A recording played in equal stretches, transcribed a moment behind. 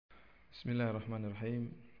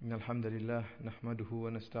Bismillahirrahmanirrahim. Innalhamdalillah nahmaduhu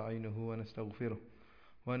wa nasta'inuhu wa nastaghfiruh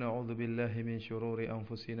wa na'udzu billahi min shururi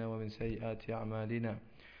anfusina wa min sayyiati a'malina.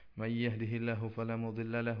 May yahdihillahu fala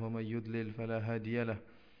mudilla lahu wa may yudlil fala hadiya lahu.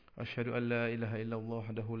 Asyhadu an la ilaha illallah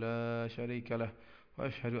wahdahu la syarika lahu wa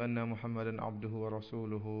asyhadu anna Muhammadan 'abduhu wa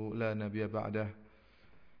rasuluhu la nabiyya ba'dah.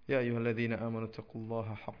 Ya ayyuhalladzina amanu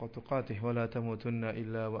taqullaha haqqa tuqatih wa la tamutunna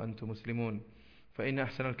illa wa antum muslimun. فإن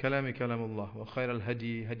أحسن الكلام كلام الله وخير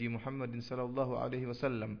الهدي هدي محمد صلى الله عليه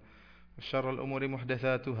وسلم وشر الأمور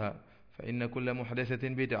محدثاتها فإن كل محدثة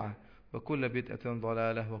بدعة وكل بدعة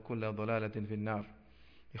ضلالة وكل ضلالة في النار.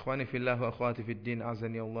 Ikhwani fillah wa akhwati fid din,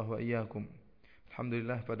 azani Allah wa iyyakum.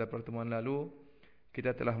 Alhamdulillah, pada pertemuan lalu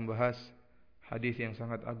kita telah membahas hadis yang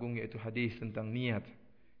sangat agung, yaitu hadis tentang niat,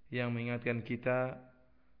 yang mengingatkan kita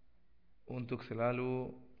untuk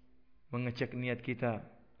selalu mengecek niat kita.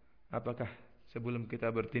 Apakah sebelum kita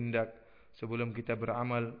bertindak, sebelum kita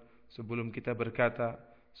beramal, sebelum kita berkata,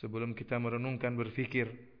 sebelum kita merenungkan, berfikir,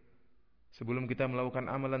 sebelum kita melakukan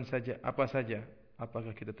amalan saja, apa saja,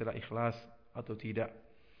 apakah kita telah ikhlas atau tidak.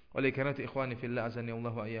 Oleh karena itu, ikhwani fillah, azani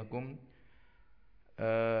Allah wa iyyakum,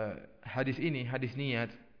 hadis ini, hadis niat,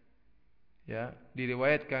 ya,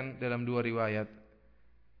 diriwayatkan dalam dua riwayat.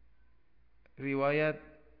 Riwayat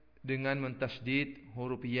dengan mentasydid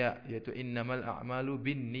huruf ya, yaitu innamal a'malu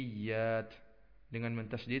binniyat, dengan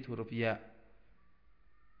mentasydid huruf ya.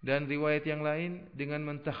 Dan riwayat yang lain dengan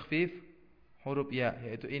mentakhfif huruf ya,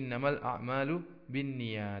 yaitu innamal a'malu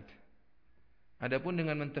binniyat. Adapun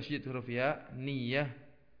dengan mentasydid huruf ya, niyah,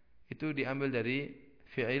 itu diambil dari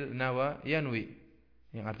fi'il nawa yanwi,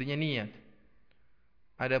 yang artinya niat.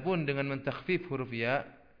 Adapun dengan mentakhfif huruf ya,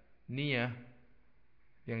 niyah,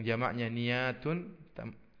 yang jamaknya niyatun,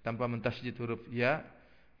 tanpa mentasydid huruf ya,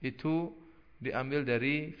 itu diambil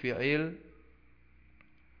dari fi'il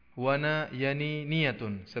wana yani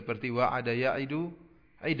niyatun, seperti wa'ada ya'idu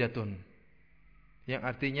aidatun, yang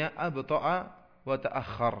artinya abta'a wa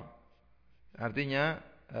ta'akhkhar. Artinya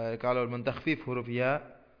kalau mentakhfif huruf ya,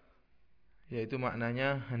 yaitu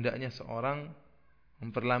maknanya hendaknya seorang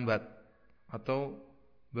memperlambat atau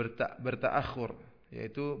berta'akhur,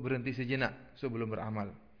 yaitu berhenti sejenak sebelum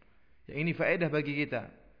beramal. Yang ini faedah bagi kita,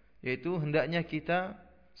 yaitu hendaknya kita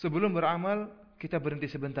sebelum beramal kita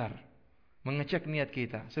berhenti sebentar, mengecek niat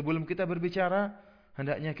kita. Sebelum kita berbicara,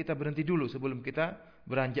 hendaknya kita berhenti dulu sebelum kita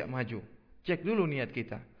beranjak maju. Cek dulu niat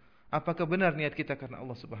kita. Apakah benar niat kita karena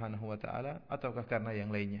Allah Subhanahu wa taala ataukah karena yang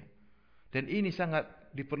lainnya. Dan ini sangat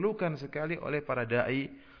diperlukan sekali oleh para dai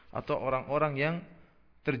atau orang-orang yang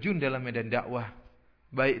terjun dalam medan dakwah.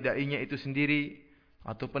 Baik dainya itu sendiri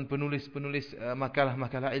ataupun penulis-penulis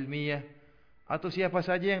makalah-makalah ilmiah, atau siapa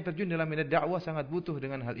saja yang terjun dalam medan dakwah sangat butuh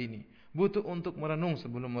dengan hal ini. Butuh untuk merenung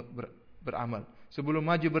sebelum beramal, sebelum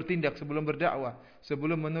maju bertindak, sebelum berdakwah,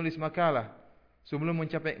 sebelum menulis makalah, sebelum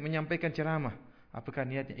menyampaikan ceramah, apakah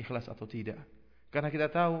niatnya ikhlas atau tidak. Karena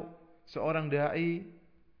kita tahu seorang dai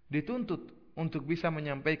dituntut untuk bisa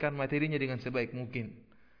menyampaikan materinya dengan sebaik mungkin,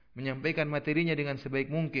 menyampaikan materinya dengan sebaik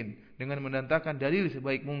mungkin, dengan mendatangkan dalil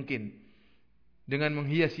sebaik mungkin, dengan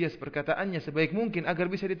menghias-hias perkataannya sebaik mungkin agar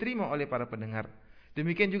bisa diterima oleh para pendengar.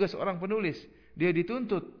 Demikian juga seorang penulis, dia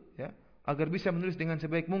dituntut, ya, agar bisa menulis dengan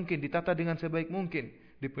sebaik mungkin, ditata dengan sebaik mungkin,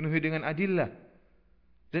 dipenuhi dengan adillah.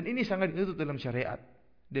 Dan ini sangat dituntut dalam syariat,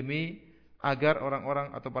 demi agar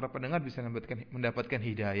orang-orang atau para pendengar bisa mendapatkan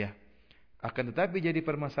hidayah. Akan tetapi jadi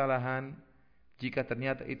permasalahan jika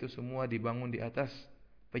ternyata itu semua dibangun di atas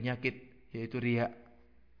penyakit, yaitu riya.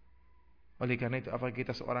 Oleh karena itu, apakah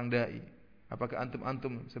kita seorang dai, apakah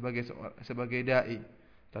antum sebagai dai,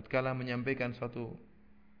 tatkala menyampaikan suatu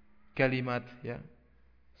kalimat, ya,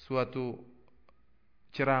 suatu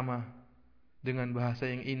ceramah dengan bahasa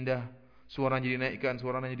yang indah, suaranya dinaikkan,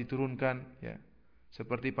 suaranya diturunkan, ya,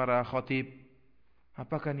 seperti para khatib,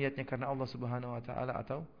 apakah niatnya karena Allah Subhanahu wa taala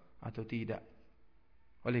atau tidak?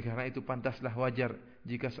 Oleh karena itu pantaslah, wajar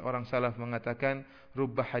jika seorang salaf mengatakan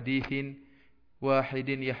rubba hadithin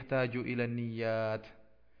wahidin yahtaju ila niyat.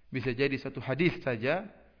 Bisa jadi satu hadis saja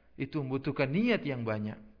itu membutuhkan niat yang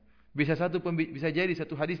banyak. Bisa jadi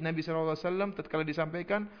satu hadis Nabi SAW tatkala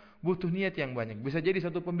disampaikan butuh niat yang banyak. Bisa jadi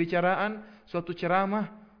satu pembicaraan, suatu ceramah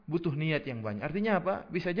butuh niat yang banyak. Artinya apa?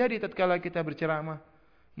 Bisa jadi tatkala kita berceramah,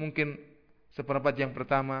 mungkin seperempat jam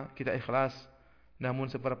pertama kita ikhlas,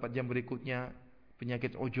 namun seperempat jam berikutnya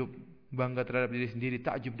penyakit ujub, bangga terhadap diri sendiri,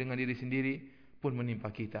 takjub dengan diri sendiri pun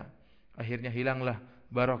menimpa kita. Akhirnya hilanglah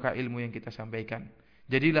barokah ilmu yang kita sampaikan.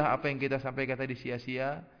 Jadilah apa yang kita sampaikan tadi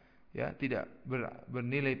sia-sia, ya, tidak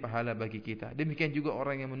bernilai pahala bagi kita. Demikian juga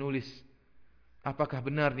orang yang menulis, apakah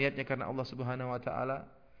benar niatnya karena Allah Subhanahu wa taala?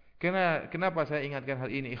 Kenapa saya ingatkan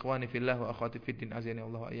hal ini, ikhwani fillah wa akhwati fiddin azani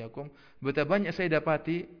Allah wa iyyakum? Betapa banyak saya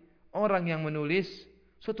dapati orang yang menulis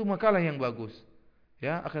suatu makalah yang bagus,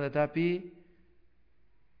 ya, akan tetapi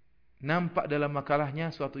nampak dalam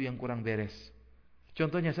makalahnya suatu yang kurang beres.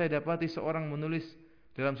 Contohnya saya dapati seorang menulis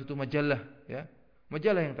dalam suatu majalah, ya,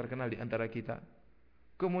 majalah yang terkenal di antara kita.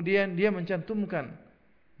 Kemudian dia mencantumkan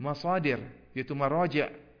masadir, yaitu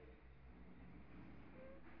maraja'.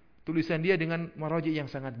 Tulisan dia dengan maraji' yang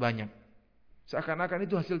sangat banyak. Seakan-akan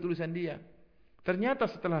itu hasil tulisan dia. Ternyata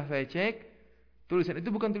setelah saya cek, tulisan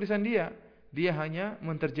itu bukan tulisan dia. Dia hanya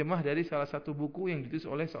menterjemah dari salah satu buku yang ditulis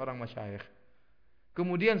oleh seorang masyayikh.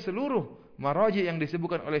 Kemudian seluruh maraji' yang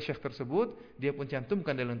disebutkan oleh syekh tersebut, dia pun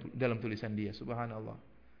cantumkan dalam tulisan dia. Subhanallah.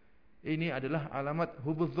 Ini adalah alamat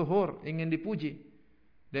hubuz zuhur, ingin dipuji.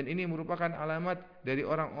 Dan ini merupakan alamat dari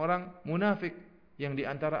orang-orang munafik. Yang di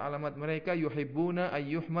antara alamat mereka yuhibbuna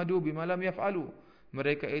ayyuhmadu bima lam yaf'alu.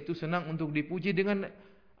 Mereka itu senang untuk dipuji dengan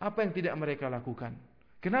apa yang tidak mereka lakukan.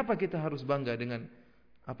 Kenapa kita harus bangga dengan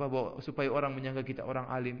supaya orang menyangka kita orang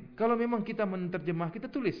alim? Kalau memang kita menerjemah, kita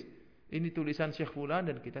tulis. Ini tulisan Syekh Fulan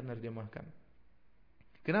dan kita menerjemahkan.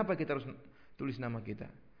 Kenapa kita harus tulis nama kita?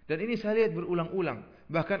 Dan ini saya lihat berulang-ulang.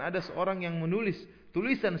 Bahkan ada seorang yang menulis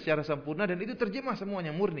tulisan secara sempurna dan itu terjemah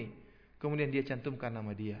semuanya murni. Kemudian dia cantumkan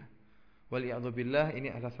nama dia. Waliyadzubillah, ini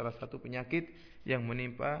adalah salah satu penyakit yang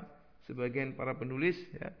menimpa sebagian para penulis,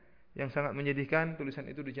 ya, yang sangat menyedihkan. Tulisan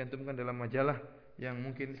itu dicantumkan dalam majalah yang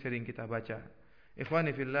mungkin sering kita baca.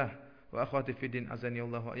 Ikhwani fillah wa akhwati fiddin azani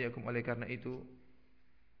Allah wa iyyakum. Oleh karena itu,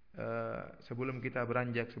 sebelum kita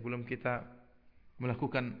beranjak, sebelum kita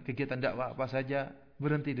melakukan kegiatan dakwah apa saja,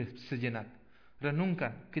 berhenti sejenak.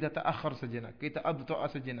 Renungkan, kita ta'akhir sejenak, kita abta'a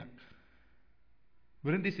sejenak.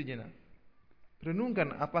 Berhenti sejenak.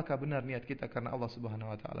 Renungkan apakah benar niat kita karena Allah Subhanahu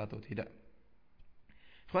wa taala atau tidak.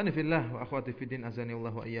 Ikhwani fillah wa akhwati fiddin azani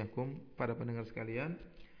Allah wa iyyakum, para pendengar sekalian,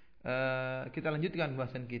 kita lanjutkan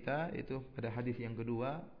bahasan kita itu pada hadis yang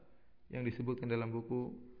kedua yang disebutkan dalam buku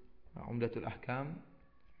Umdatul Ahkam.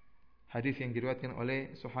 Hadis yang diriwayatkan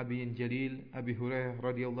oleh sahabiyin jalil Abi Hurairah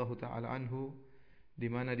radhiyallahu taala anhu, di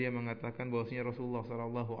mana dia mengatakan bahwasanya Rasulullah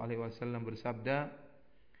sallallahu alaihi wasallam bersabda,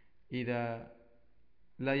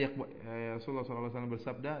 Rasulullah SAW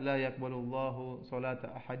bersabda, la yaqbalullahu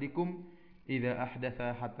salata ahadikum idza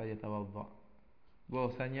ahdatha hatta yatawadda.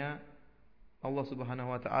 Bahwasanya Allah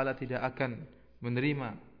Subhanahu wa taala tidak akan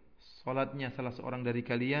menerima salatnya salah seorang dari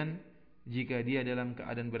kalian jika dia dalam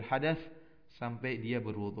keadaan berhadas sampai dia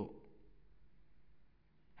berwudu.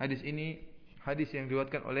 Hadis ini hadis yang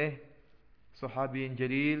diriwayatkan oleh sahabiyin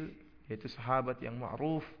jalil, yaitu sahabat yang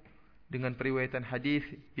ma'ruf dengan periwayatan hadis,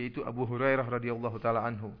 yaitu Abu Hurairah radhiyallahu taala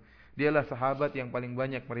anhu. Dialah sahabat yang paling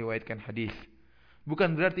banyak meriwayatkan hadis.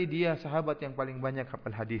 Bukan berarti dia sahabat yang paling banyak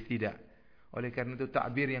hafal hadis, tidak. Oleh karena itu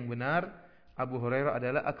takbir yang benar, Abu Hurairah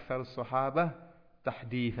adalah aktsarus sahabah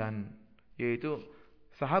tahditsan, yaitu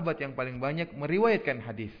sahabat yang paling banyak meriwayatkan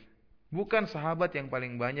hadis, bukan sahabat yang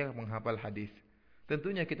paling banyak menghafal hadis.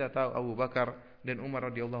 Tentunya kita tahu Abu Bakar dan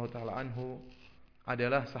Umar radhiyallahu taala anhu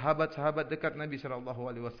adalah sahabat-sahabat dekat Nabi sallallahu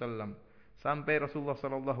alaihi wasallam. Sampai Rasulullah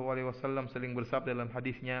sallallahu alaihi wasallam sering bersabda dalam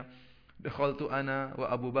hadisnya, "Dakhaltu ana wa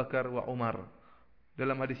Abu Bakar wa Umar."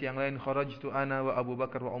 Dalam hadis yang lain, "Kharajtu ana wa Abu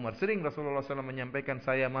Bakar wa Umar." Sering Rasulullah SAW menyampaikan,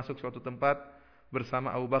 saya masuk suatu tempat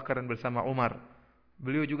bersama Abu Bakar dan bersama Umar.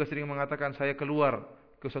 Beliau juga sering mengatakan, saya keluar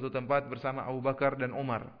ke suatu tempat bersama Abu Bakar dan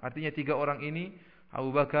Umar. Artinya tiga orang ini,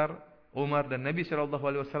 Abu Bakar, Umar dan Nabi sallallahu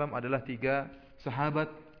alaihi wasallam adalah tiga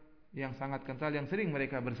sahabat yang sangat kental, yang sering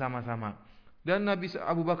mereka bersama-sama. Dan Nabi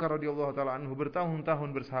Abu Bakar radhiyallahu taala anhu bertahun-tahun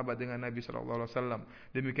bersahabat dengan Nabi sallallahu alaihi wasallam.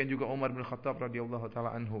 Demikian juga Umar bin Khattab radhiyallahu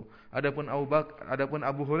taala anhu. Adapun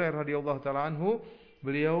Abu Hurairah radhiyallahu taala anhu,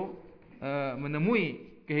 beliau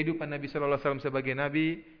menemui kehidupan Nabi sallallahu alaihi wasallam sebagai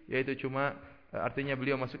nabi, yaitu cuma artinya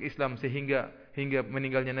beliau masuk Islam hingga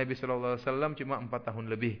meninggalnya Nabi sallallahu alaihi wasallam cuma 4 tahun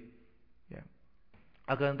lebih. Ya.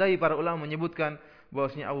 Akan tetapi para ulama menyebutkan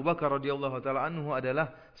bahwasanya Abu Bakar radhiyallahu taala anhu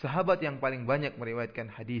adalah sahabat yang paling banyak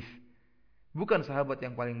meriwayatkan hadis. Bukan sahabat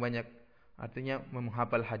yang paling banyak artinya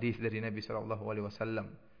menghafal hadis dari Nabi sallallahu alaihi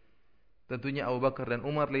wasallam. Tentunya Abu Bakar dan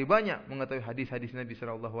Umar lebih banyak mengetahui hadis-hadis Nabi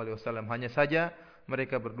sallallahu alaihi wasallam. Hanya saja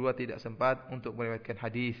mereka berdua tidak sempat untuk meriwayatkan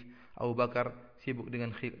hadis. Abu Bakar sibuk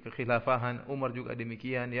dengan kekhilafahan, Umar juga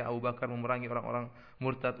demikian. Ya, Abu Bakar memerangi orang-orang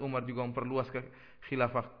murtad, Umar juga memperluas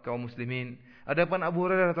khilafah kaum muslimin. Adapun Abu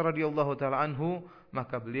Hurairah radhiyallahu taala anhu,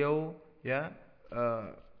 maka beliau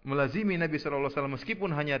melazimi Nabi sallallahu alaihi wasallam meskipun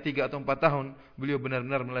hanya 3 atau 4 tahun, beliau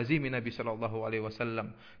benar-benar melazimi Nabi sallallahu alaihi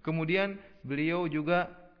wasallam. Kemudian beliau juga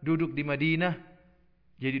duduk di Madinah.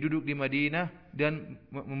 Jadi duduk di Madinah dan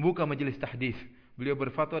membuka majelis tahdits. Beliau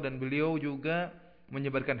berfatwa dan beliau juga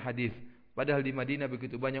menyebarkan hadis. Padahal di Madinah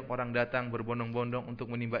begitu banyak orang datang berbondong-bondong untuk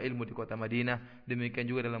menimba ilmu di kota Madinah. Demikian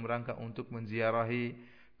juga dalam rangka untuk menziarahi,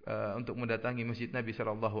 untuk mendatangi masjid Nabi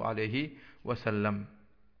sallallahu alaihi wasallam.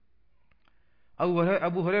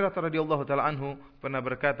 Abu Hurairah radhiyallahu taala anhu pernah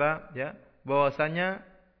berkata, ya, bahwasanya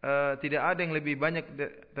tidak ada yang lebih banyak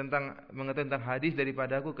mengetahui tentang hadis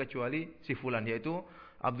daripada aku kecuali si fulan, yaitu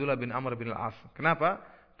Abdullah bin Amr bin Al-As. Kenapa?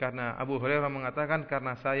 Karena Abu Hurairah mengatakan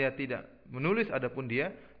karena saya tidak menulis adapun dia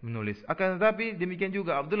menulis. Akan tetapi demikian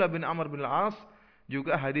juga Abdullah bin Amr bin Al-As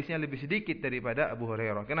juga hadisnya lebih sedikit daripada Abu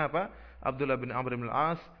Hurairah. Kenapa? Abdullah bin Amr bin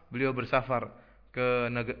Al-As beliau bersafar ke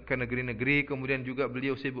negeri-negeri, kemudian juga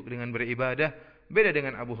beliau sibuk dengan beribadah. Beda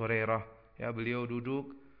dengan Abu Hurairah, ya, beliau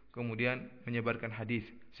duduk kemudian menyebarkan hadis.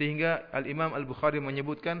 Sehingga Al-Imam Al-Bukhari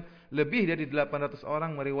menyebutkan lebih dari 800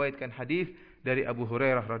 orang meriwayatkan hadis dari Abu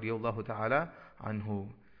Hurairah radhiyallahu taala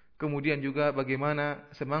anhu. Kemudian juga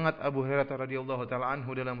bagaimana semangat Abu Hurairah radhiyallahu taala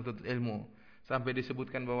anhu dalam menuntut ilmu, sampai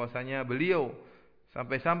disebutkan bahwasanya beliau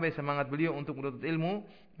sampai semangat beliau untuk menuntut ilmu,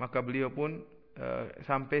 maka beliau pun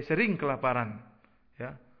sampai sering kelaparan,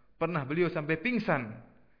 ya. Pernah beliau sampai pingsan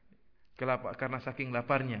karena saking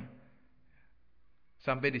laparnya.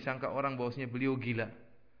 Sampai disangka orang bahwasanya beliau gila.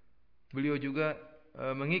 Beliau juga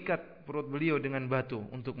mengikat perut beliau dengan batu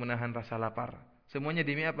untuk menahan rasa lapar. Semuanya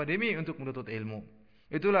demi apa? Demi untuk menuntut ilmu.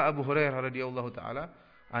 Itulah Abu Hurairah radhiyallahu taala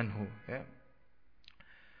anhu, ya.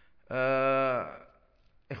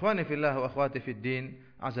 Ikhwani fillah wa akhwati fid din,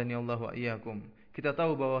 azani Allah wa iyyakum. Kita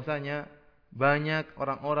tahu bahwasanya banyak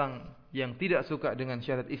orang-orang yang tidak suka dengan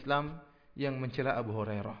syariat Islam yang mencela Abu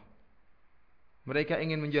Hurairah. Mereka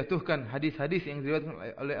ingin menjatuhkan hadis-hadis yang diriwayatkan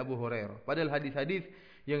oleh Abu Hurairah. Padahal hadis-hadis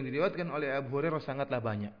yang diriwayatkan oleh Abu Hurairah sangatlah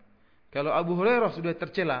banyak. Kalau Abu Hurairah sudah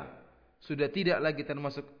tercela, sudah tidak lagi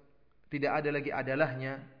termasuk, tidak ada lagi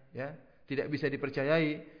adalahnya, ya, tidak bisa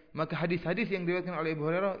dipercayai, maka hadis-hadis yang diriwayatkan oleh Abu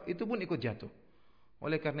Hurairah itu pun ikut jatuh.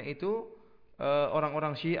 Oleh karena itu,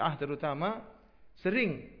 orang-orang Syiah terutama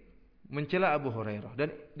sering mencela Abu Hurairah,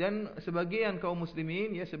 dan sebagian kaum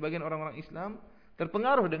muslimin, ya, sebagian orang-orang Islam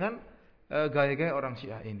terpengaruh dengan gaya-gaya orang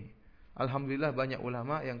Syiah ini. Alhamdulillah banyak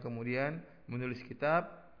ulama yang kemudian menulis kitab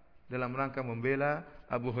dalam rangka membela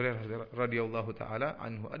Abu Hurairah radhiyallahu taala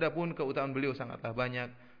anhu. Adapun keutamaan beliau sangatlah banyak,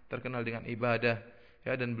 terkenal dengan ibadah,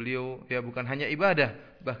 ya, dan beliau, ya, bukan hanya ibadah,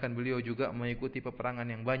 bahkan beliau juga mengikuti peperangan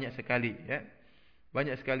yang banyak sekali, ya.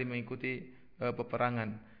 Banyak sekali mengikuti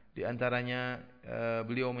peperangan. Di antaranya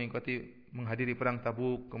beliau menghadiri perang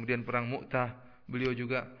Tabuk, kemudian perang Mu'tah. Beliau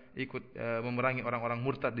juga ikut memerangi orang-orang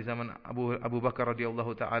murtad di zaman Abu Bakar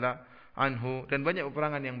radhiyallahu taala anhu, dan banyak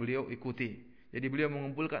peperangan yang beliau ikuti. Jadi beliau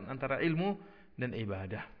mengumpulkan antara ilmu dan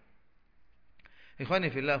ibadah.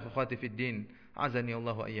 Ikhwani fillah wa akhwati fid din, azani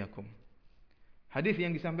Allah wa iyyakum. Hadis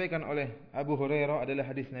yang disampaikan oleh Abu Hurairah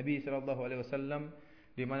adalah hadis Nabi sallallahu alaihi wasallam,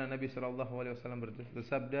 di mana Nabi sallallahu alaihi wasallam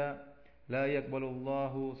bersabda, "La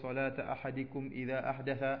yaqbalullahu salata ahadikum idza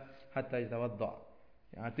ahdatha hatta yatawadda."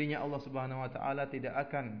 Yang artinya Allah Subhanahu wa taala tidak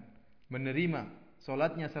akan menerima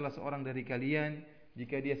salatnya salah seorang dari kalian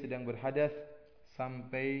jika dia sedang berhadas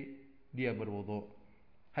sampai dia berwudu.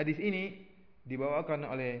 Hadis ini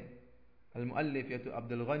dibawakan oleh al-muallif, yaitu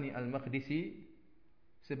Abdul Ghani Al-Maqdisi,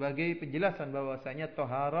 sebagai penjelasan bahwasanya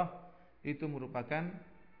taharah itu merupakan,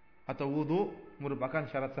 atau wudu merupakan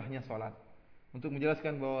syarat sahnya salat. Untuk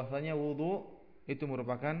menjelaskan bahwasanya wudu itu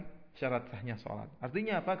merupakan syarat sahnya salat.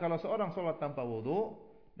 Artinya apa? Kalau seorang salat tanpa wudu,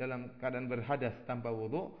 dalam keadaan berhadas tanpa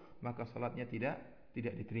wudu, maka salatnya tidak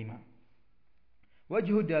diterima.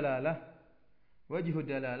 Wajhu dalalah,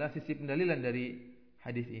 sisi pendalilan dari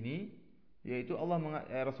hadis ini, yaitu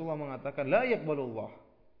Rasulullah mengatakan la yaqbalullah,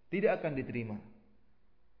 tidak akan diterima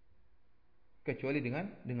kecuali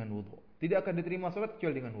dengan wudu. Tidak akan diterima salat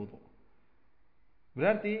kecuali dengan wudu.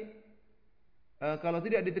 Berarti kalau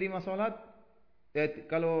tidak diterima salat,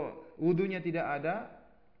 kalau wudunya tidak ada,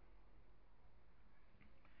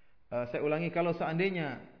 saya ulangi, kalau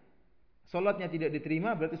seandainya salatnya tidak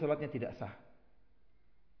diterima, berarti salatnya tidak sah.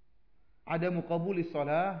 Ada muqabulis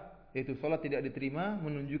salah, yaitu salat tidak diterima,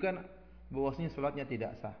 menunjukkan bahwasanya salatnya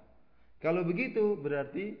tidak sah. Kalau begitu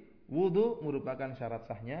berarti wudu merupakan syarat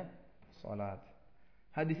sahnya salat.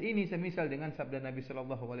 Hadis ini semisal dengan sabda Nabi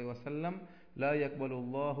sallallahu alaihi wasallam, la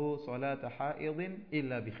yaqbalullahu salata haidin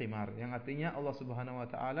illa bi khimar, yang artinya Allah Subhanahu wa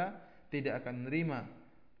taala tidak akan menerima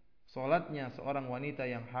salatnya seorang wanita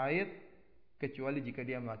yang haid kecuali jika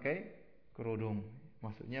dia memakai kerudung.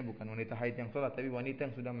 Maksudnya bukan wanita haid yang salat, tapi wanita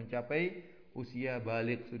yang sudah mencapai usia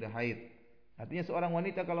baligh, sudah haid. Artinya seorang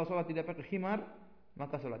wanita kalau salat tidak pakai khimar,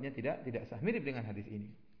 maka salatnya tidak sah. Mirip dengan hadis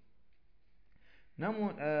ini.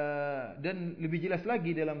 Namun dan lebih jelas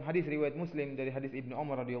lagi dalam hadis riwayat Muslim dari hadis Ibnu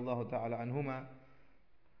Umar radhiyallahu taala anhuma,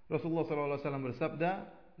 Rasulullah SAW bersabda,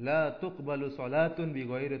 la tuqbalu salatun bi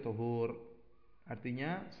ghairi tuhur.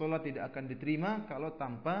 Artinya, salat tidak akan diterima kalau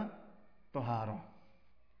tanpa taharah.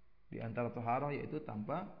 Di antara taharah yaitu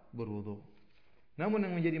tanpa berwudu. Namun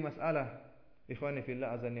yang menjadi masalah, ikhwani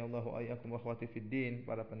fillah azani Allahu ayyakum wa akhwati fid din,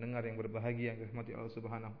 para pendengar yang berbahagia yang dirahmati Allah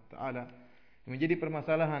Subhanahu wa taala, yang menjadi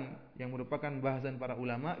permasalahan yang merupakan bahasan para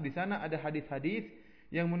ulama, di sana ada hadis-hadis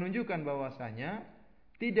yang menunjukkan bahwasanya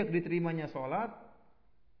tidak diterimanya salat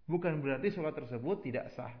bukan berarti salat tersebut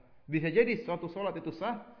tidak sah. Bisa jadi suatu salat itu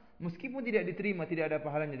sah meskipun tidak diterima, tidak ada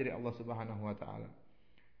pahalanya dari Allah Subhanahu wa taala.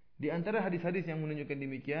 Di antara hadis-hadis yang menunjukkan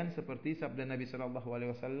demikian seperti sabda Nabi sallallahu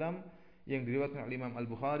alaihi wasallam yang diriwayatkan oleh Imam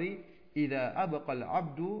Al-Bukhari, "Idza abqal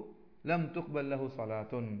 'abdu lam tuqbal lahu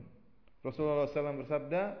salatun." Rasulullah SAW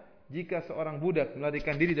bersabda, jika seorang budak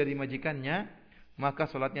melarikan diri dari majikannya, maka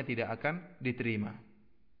salatnya tidak akan diterima.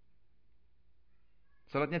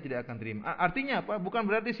 Salatnya tidak akan terima. Artinya apa? Bukan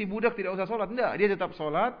berarti si budak tidak usah salat. Tidak, dia tetap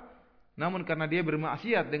salat. Namun karena dia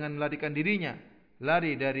bermaksiat dengan melarikan dirinya,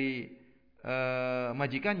 lari dari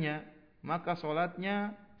majikannya, maka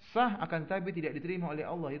salatnya sah akan tapi tidak diterima oleh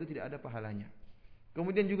Allah. Itu tidak ada pahalanya.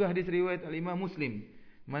 Kemudian juga hadis riwayat al-Imam Muslim,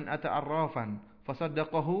 man ata arrafan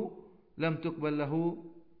fasaddaqahu lam tuqbal lahu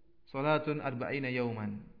salatun arba'ina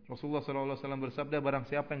yauman. Rasulullah SAW bersabda, barang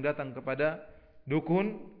siapa yang datang kepada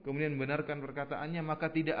dukun kemudian membenarkan perkataannya, maka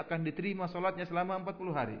tidak akan diterima salatnya selama 40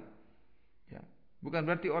 hari. Ya. Bukan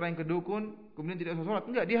berarti orang yang ke dukun kemudian tidak usah salat.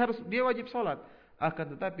 Enggak, dia wajib salat.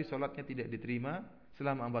 Akan tetapi salatnya tidak diterima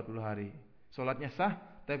selama 40 hari. Salatnya sah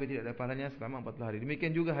tapi tidak ada pahalanya selama 40 hari.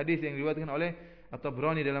 Demikian juga hadis yang diriwayatkan oleh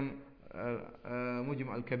At-Tabrani dalam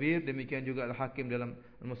Mujma' al-Kabir, demikian juga Al-Hakim dalam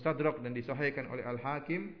Al-Mustadrak dan disahihkan oleh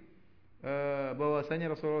Al-Hakim,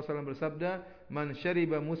 bahwasanya Rasulullah SAW bersabda, man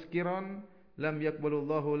syariba muskiran lam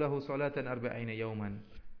yaqbalullahu lahu salatan arba'ina yauman.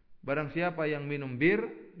 Barang siapa yang minum bir,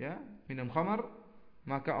 ya, minum khamar,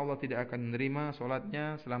 maka Allah tidak akan menerima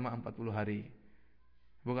salatnya selama 40 hari.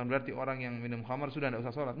 Bukan berarti orang yang minum khamar sudah tidak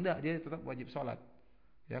usah salat. Tidak, dia tetap wajib salat.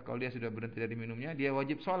 Ya, kalau dia sudah berhenti dari minumnya, dia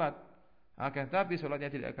wajib salat. Akan tetapi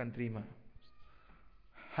salatnya tidak akan terima.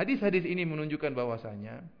 Hadis-hadis ini menunjukkan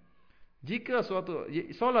bahwasanya jika suatu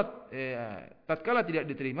salat tatkala tidak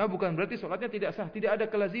diterima, bukan berarti salatnya tidak sah. Tidak ada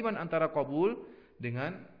kelaziman antara qabul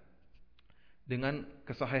dengan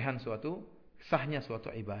kesahihan sahnya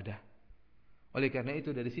suatu ibadah. Oleh karena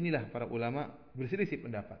itu dari sinilah para ulama berselisih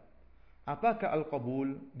pendapat. Apakah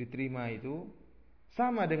al-qabul diterima itu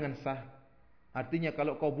sama dengan sah? Artinya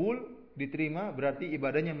kalau qabul diterima berarti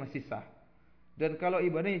ibadahnya masih sah. Dan kalau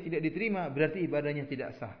ibadahnya tidak diterima berarti ibadahnya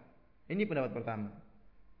tidak sah. Ini pendapat pertama.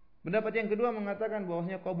 Pendapat yang kedua mengatakan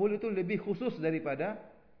bahwasanya qabul itu lebih khusus daripada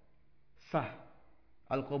sah.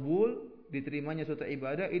 Al-qabul, diterimanya suatu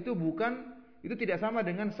ibadah itu tidak sama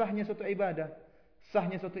dengan sahnya suatu ibadah.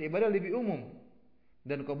 Sahnya suatu ibadah lebih umum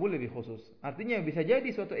dan qabul lebih khusus. Artinya bisa jadi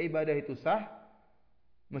suatu ibadah itu sah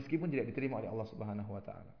meskipun tidak diterima oleh Allah Subhanahu wa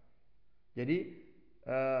taala. Jadi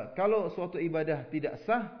kalau suatu ibadah tidak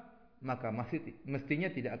sah, maka mestinya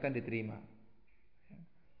tidak akan diterima.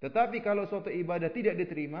 Tetapi kalau suatu ibadah tidak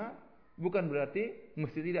diterima, bukan berarti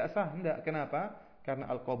mesti tidak sah. Tidak. Kenapa? Karena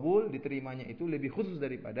al-qabul diterimanya itu lebih khusus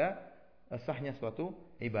daripada sahnya suatu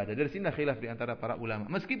ibadah. Dari sini khilaf di antara para ulama.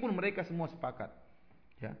 Meskipun mereka semua sepakat,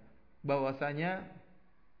 ya, bahwasanya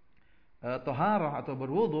taharah atau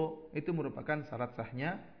berwudu itu merupakan syarat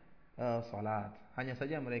sahnya salat. Hanya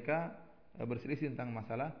saja mereka berselisih tentang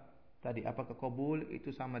masalah tadi, apakah qabul itu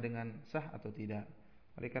sama dengan sah atau tidak.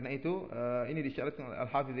 Oleh karena itu ini disyaratkan oleh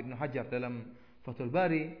Al-Hafidz Ibnu Hajar dalam Fathul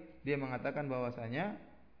Bari. Dia mengatakan bahwasanya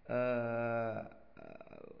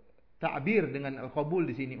ta'bir dengan al-qabul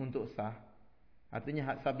di sini untuk sah.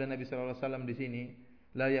 Artinya sabda Nabi sallallahu alaihi wasallam di sini,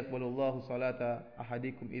 la yaqbalullahu salata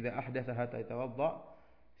ahadikum idza ahdatsa hatta yatawadda.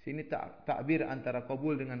 Sini ta'bir antara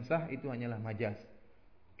qabul dengan sah itu hanyalah majaz.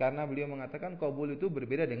 Karena beliau mengatakan qabul itu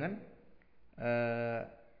berbeda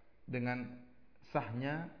dengan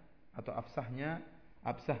sahnya atau absahnya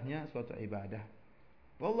suatu ibadah.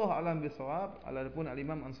 Wallahu a'lam bishawab. Adapun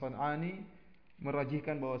al-Imam As-Sun'ani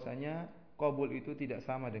merajihkan bahwasanya qabul itu tidak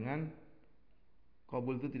sama dengan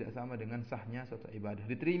sahnya suatu ibadah.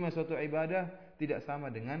 Diterima suatu ibadah tidak sama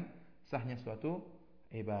dengan sahnya suatu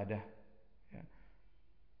ibadah. Ya.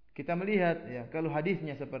 Kita melihat, ya, kalau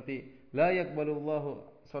hadisnya seperti la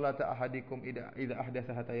yaqbalullahu salata ahadikum idza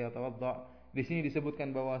ahdatsa hatta yatawadda. Di sini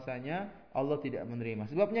disebutkan bahwasanya Allah tidak menerima.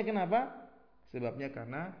 Sebabnya kenapa? Sebabnya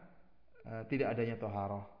karena tidak adanya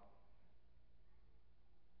taharah.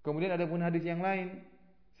 Kemudian ada pun hadis yang lain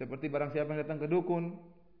seperti barang siapa yang datang ke dukun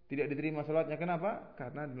tidak diterima salatnya. Kenapa?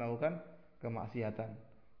 Karena melakukan kemaksiatan.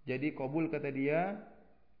 Jadi qabul kata dia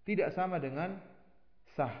tidak sama dengan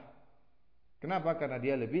sah. Kenapa? Karena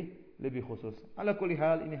dia lebih khusus. Ala kulli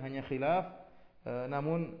hal ini hanya khilaf,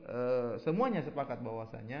 namun semuanya sepakat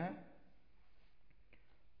bahwasanya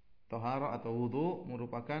taharah atau wudu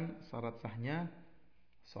merupakan syarat sahnya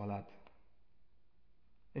salat.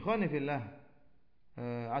 Ikhwani fillah,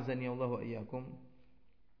 azani Allah wa iyyakum.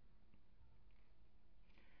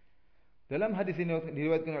 Dalam hadis ini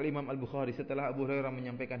diriwayatkan oleh Imam Al-Bukhari setelah Abu Hurairah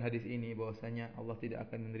menyampaikan hadis ini bahwasanya Allah tidak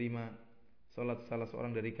akan menerima salat salah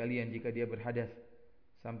seorang dari kalian jika dia berhadas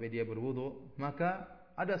sampai dia berwudu, maka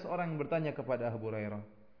ada seorang yang bertanya kepada Abu Hurairah,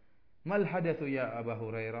 "Mal hadatsu ya Abu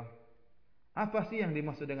Hurairah?" Apa sih yang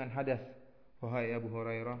dimaksud dengan hadas, wahai Abu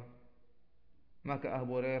Hurairah? Maka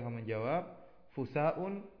Abu Hurairah menjawab,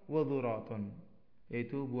 "Fusaun wa dhuratun,"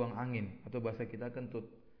 yaitu buang angin atau bahasa kita kentut.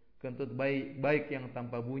 Kentut baik yang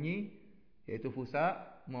tanpa bunyi, yaitu fusa,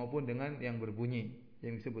 maupun dengan yang berbunyi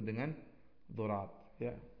yang disebut dengan dhurat,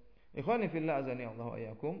 ya. Ikhwani fillah azani Allah wa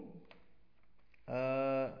iyyakum.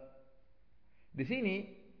 Di sini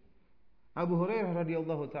Abu Hurairah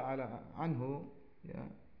radhiyallahu taala anhu, ya,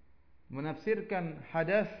 menafsirkan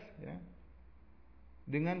hadas, ya,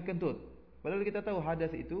 dengan kentut. Padahal kita tahu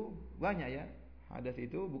hadas itu banyak, ya. Hadas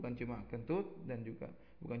itu bukan cuma kentut dan juga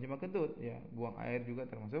bukan cuma kentut, ya. Buang air juga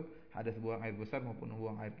termasuk hadas, buang air besar maupun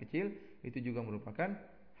buang air kecil itu juga merupakan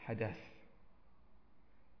hadas.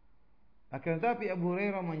 Akan tetapi Abu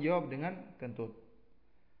Hurairah menjawab dengan kentut.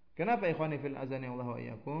 Kenapa ikhwani fil azani Allah wa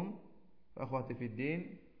iyyakum? Akhwati fid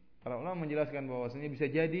din. Para ulama menjelaskan bahwasanya bisa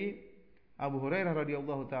jadi Abu Hurairah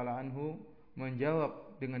radhiyallahu taala anhu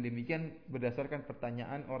menjawab dengan demikian berdasarkan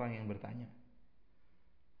pertanyaan orang yang bertanya.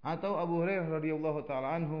 Atau Abu Hurairah radhiyallahu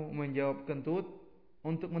taala anhu menjawab kentut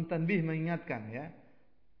untuk mentanbih, mengingatkan, ya,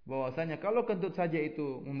 bahwasanya kalau kentut saja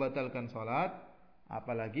itu membatalkan salat,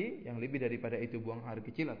 apalagi yang lebih daripada itu buang air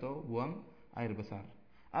kecil atau buang air besar.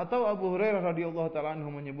 Atau Abu Hurairah radhiyallahu taala anhu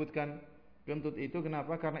menyebutkan kentut itu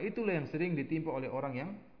kenapa? Karena itulah yang sering ditimpa oleh orang yang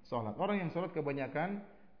salat. Orang yang salat kebanyakan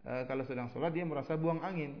kalau sedang salat dia merasa buang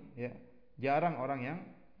angin, ya. Jarang orang yang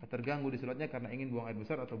terganggu di salatnya karena ingin buang air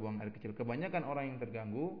besar atau buang air kecil. Kebanyakan orang yang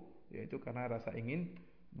terganggu yaitu karena rasa ingin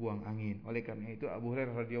buang angin. Oleh karena itu Abu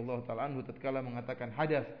Hurairah radhiyallahu taala anhu tatkala mengatakan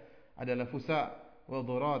hadas adalah fusa wa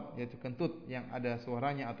dhurat, yaitu kentut yang ada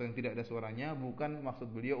suaranya atau yang tidak ada suaranya, bukan maksud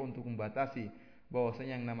beliau untuk membatasi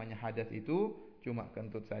bahwasanya yang namanya hadas itu cuma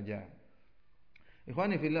kentut saja.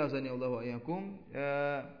 Ikhwani fillah azani Allah wa iyyakum,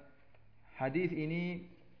 hadis ini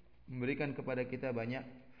memberikan kepada kita banyak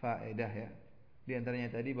faedah, ya. Di antaranya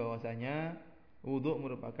tadi bahwasanya wudu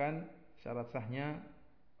merupakan syarat sahnya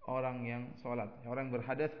orang yang salat. Orang yang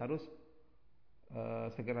berhadas harus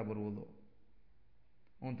segera berwudu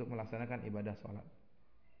untuk melaksanakan ibadah salat.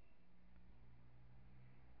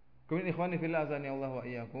 Kemudian ikhwani fillah azani Allah wa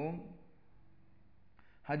iyyakum,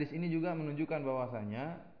 hadis ini juga menunjukkan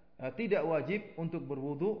bahwasanya tidak wajib untuk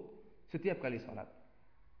berwudu setiap kali salat.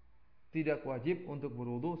 Tidak wajib untuk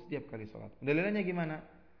berwudu setiap kali salat. Dalilnya gimana?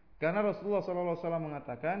 Karena Rasulullah sallallahu alaihi wasallam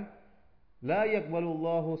mengatakan, "La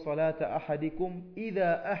yaqbalullahu salata ahadikum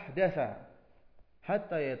idza ahdatsa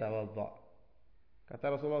hatta yatawadda." Kata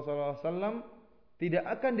Rasulullah sallallahu alaihi wasallam, tidak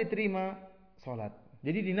akan diterima salat.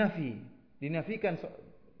 Jadi dinafikan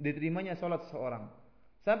diterimanya salat seseorang.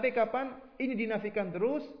 Sampai kapan? Ini dinafikan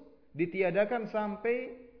terus, ditiadakan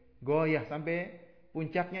sampai goyah, sampai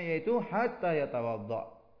puncaknya yaitu hatta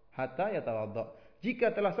yatawadda. Hatta yatawadda.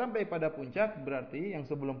 Jika telah sampai pada puncak, berarti yang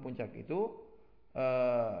sebelum puncak itu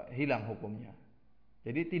hilang hukumnya.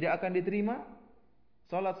 Jadi tidak akan diterima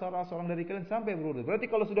salat salah seorang dari kalian sampai berwudu. Berarti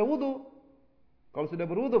kalau sudah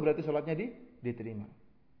berwudu berarti salatnya diterima.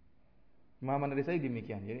 Pemahaman dari saya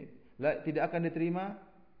demikian. Jadi tidak akan diterima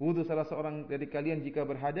wudu salah seorang dari kalian jika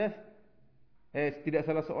berhadas. Tidak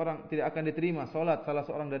akan diterima salat salah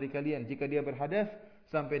seorang dari kalian jika dia berhadas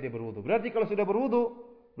sampai dia berwudu. Berarti kalau sudah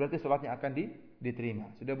berwudu berarti salatnya akan diterima.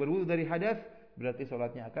 Sudah berwudu dari hadas berarti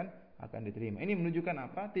salatnya akan diterima. Ini menunjukkan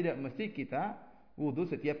apa? Tidak mesti kita wudu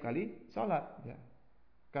setiap kali salat, ya.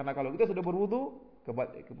 Karena kalau kita sudah berwudu,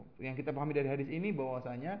 yang kita pahami dari hadis ini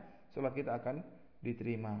bahwasanya salat kita akan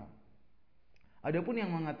diterima. Adapun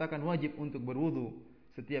yang mengatakan wajib untuk berwudu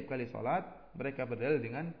setiap kali salat, mereka berdalil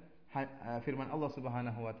dengan firman Allah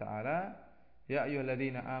Subhanahu wa taala, "Ya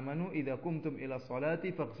ayyuhalladzina amanu idza qumtum ila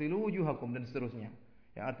sholati faghsilu wujuhakum," dan seterusnya.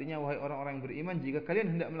 Yang artinya wahai orang-orang yang beriman, jika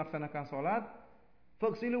kalian hendak melaksanakan salat,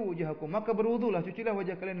 faghsilu wujuhakum, maka berwudulah, cucilah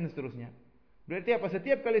wajah kalian dan seterusnya. Berarti apa?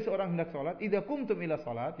 Setiap kali seorang hendak salat, idza qumtum ila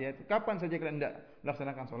salat, ya, kapan saja kalian hendak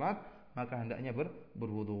melaksanakan salat, maka hendaknya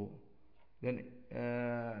berwudu. Dan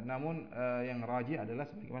namun yang rajih adalah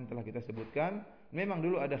sebagaimana telah kita sebutkan, memang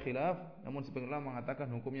dulu ada khilaf, namun sebagian ulama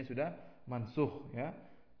mengatakan hukumnya sudah mansukh, ya.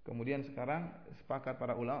 Kemudian sekarang sepakat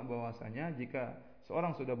para ulama bahwasanya jika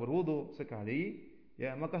seorang sudah berwudu sekali,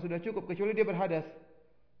 ya maka sudah cukup kecuali dia berhadas.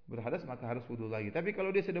 Berhadas maka harus wudu lagi. Tapi kalau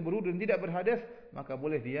dia sudah berwudu dan tidak berhadas, maka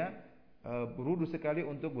boleh dia berwudu sekali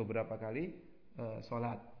untuk beberapa kali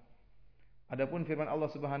salat. Adapun firman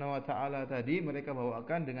Allah Subhanahu wa taala tadi mereka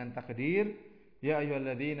bawakan dengan takdir, ya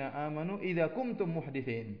ayyuhalladzina amanu idza kumtum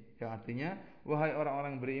muhditsin. Yang artinya, wahai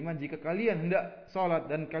orang-orang beriman, jika kalian hendak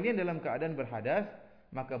salat dan kalian dalam keadaan berhadas,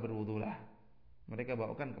 maka berwudulah. Mereka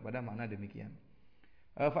bawakan kepada makna demikian.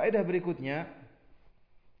 Faedah berikutnya,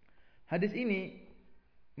 hadis ini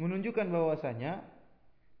menunjukkan bahwasanya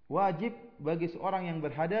wajib bagi seorang yang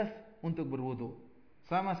berhadas untuk berwudu.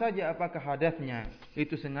 Sama saja apakah hadasnya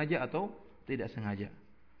itu sengaja atau tidak sengaja.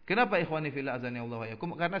 Kenapa ikhwani fillah azani Allah wa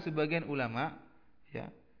yakum? Karena sebagian ulama,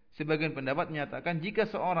 ya, sebagian pendapat menyatakan jika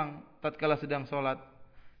seorang tatkala sedang salat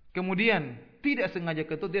kemudian tidak sengaja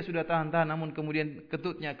ketut, dia sudah tahan-tahan namun kemudian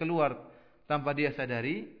ketutnya keluar tanpa dia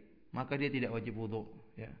sadari, maka dia tidak wajib wudu,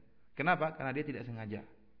 ya. Kenapa? Karena dia tidak sengaja.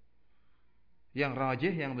 Yang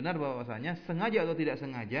rajih, yang benar bahwasanya sengaja atau tidak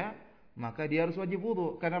sengaja, maka dia harus wajib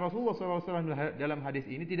wudu. Karena Rasulullah SAW dalam hadis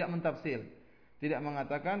ini tidak mentafsir, tidak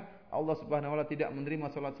mengatakan Allah Subhanahu wa taala tidak menerima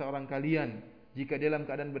salat seorang kalian jika dia dalam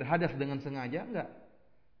keadaan berhadas dengan sengaja, enggak.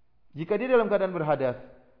 Jika dia dalam keadaan berhadas,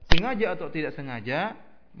 sengaja atau tidak sengaja,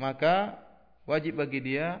 maka wajib bagi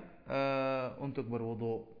dia untuk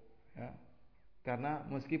berwudu, ya. Karena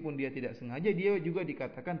meskipun dia tidak sengaja, dia juga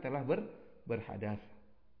dikatakan telah berhadas.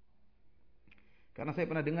 Karena saya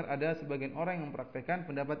pernah dengar ada sebagian orang yang mempraktekkan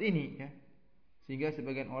pendapat ini, ya. Sehingga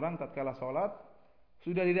sebagian orang tatkala salat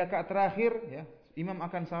sudah di rakaat terakhir, ya, imam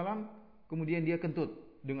akan salam, kemudian dia kentut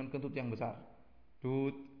dengan kentut yang besar.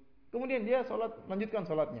 Tut. Kemudian dia lanjutkan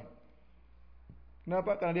salatnya.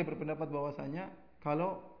 Kenapa? Karena dia berpendapat bahwasanya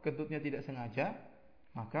kalau kentutnya tidak sengaja,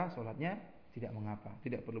 maka salatnya tidak mengapa,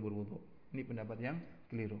 tidak perlu berwudu. Ini pendapat yang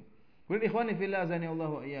keliru. Kemudian ikhwani fillah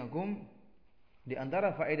azanillahu wa iyyakum, di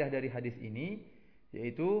antara faedah dari hadis ini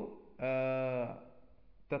yaitu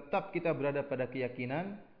tetap kita berada pada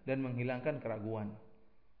keyakinan dan menghilangkan keraguan.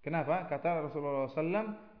 Kenapa? Kata Rasulullah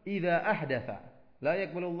SAW, "Idza ahdatsa la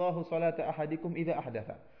yaqbalullahu salata ahadikum idza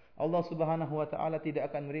ahdatsa." Allah Subhanahu wa taala tidak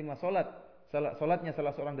akan menerima salatnya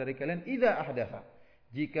salah seorang dari kalian idza ahdatsa,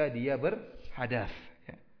 jika dia berhadas,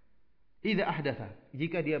 ya. Idza ahdatsa,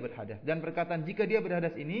 jika dia berhadas. Dan perkataan jika dia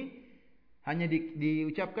berhadas ini hanya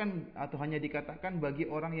diucapkan atau hanya dikatakan bagi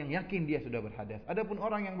orang yang yakin dia sudah berhadas. Adapun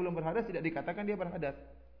orang yang belum berhadas tidak dikatakan dia berhadas.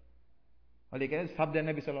 Oleh karena sabda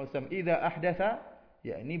Nabi sallallahu alaihi wasallam, "Idza ahdatsa",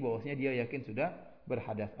 ya ini bahwasanya dia yakin sudah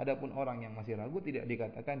berhadas. Adapun orang yang masih ragu tidak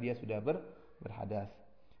dikatakan dia sudah berhadas.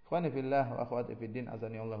 Ikhwani fillah wa akhwati fiddin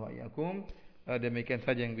azani Allah wa iyyakum. Demikian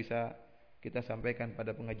saja yang bisa kita sampaikan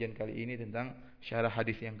pada pengajian kali ini tentang syarah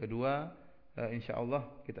hadis yang kedua.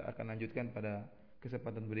 Insyaallah kita akan lanjutkan pada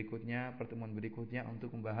kesempatan berikutnya, pertemuan berikutnya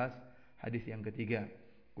untuk membahas hadis yang ketiga.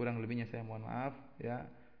 Kurang lebihnya saya mohon maaf, ya.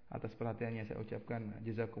 Atas perhatiannya saya ucapkan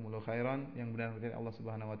jazakumullahu khairan. Yang benar dari Allah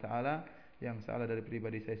Subhanahu wa taala, yang salah dari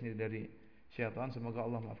pribadi saya sendiri dari syaitan, semoga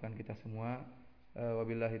Allah maafkan kita semua.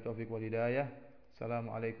 Wabillahi taufiq wal hidayah.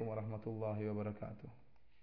 Assalamualaikum warahmatullahi wabarakatuh.